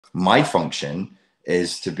My function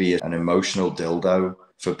is to be an emotional dildo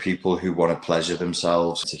for people who want to pleasure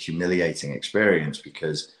themselves. It's a humiliating experience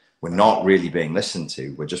because we're not really being listened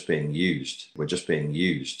to. We're just being used. We're just being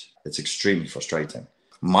used. It's extremely frustrating.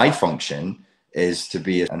 My function is to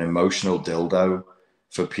be an emotional dildo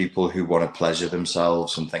for people who want to pleasure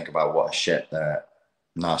themselves and think about what a shit their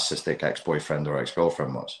narcissistic ex-boyfriend or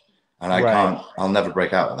ex-girlfriend was. And I Right. can't, I'll never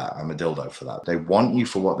break out of that. I'm a dildo for that. They want you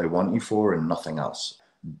for what they want you for and nothing else.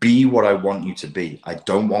 Be what I want you to be. I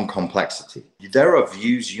don't want complexity. There are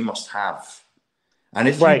views you must have. And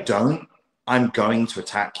if you Right. don't, I'm going to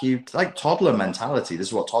attack you. It's like toddler mentality. This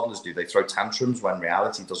is what toddlers do. They throw tantrums when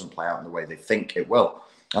reality doesn't play out in the way they think it will.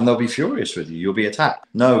 And they'll be furious with you. You'll be attacked.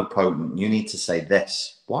 No, Potent, you need to say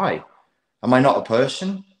this. Why? Am I not a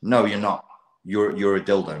person? No, you're not. You're a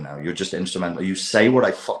dildo now. You're just instrumental. You say what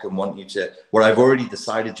I fucking want you to, what I've already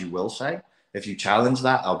decided you will say. If you challenge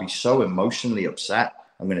that, I'll be so emotionally upset.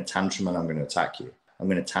 I'm going to tantrum and I'm going to attack you. I'm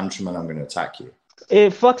going to tantrum and I'm going to attack you.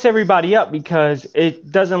 It fucks everybody up because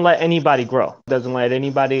it doesn't let anybody grow, doesn't let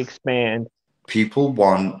anybody expand. People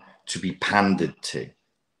want to be pandered to.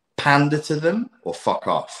 Pander to them or fuck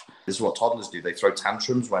off. This is what toddlers do. They throw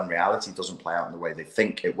tantrums when reality doesn't play out in the way they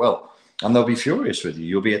think it will. And they'll be furious with you.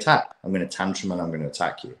 You'll be attacked. I'm going to tantrum and I'm going to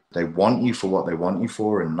attack you. They want you for what they want you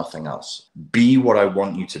for and nothing else. Be what I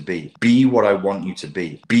want you to be. Be what I want you to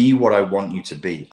be. Be what I want you to be.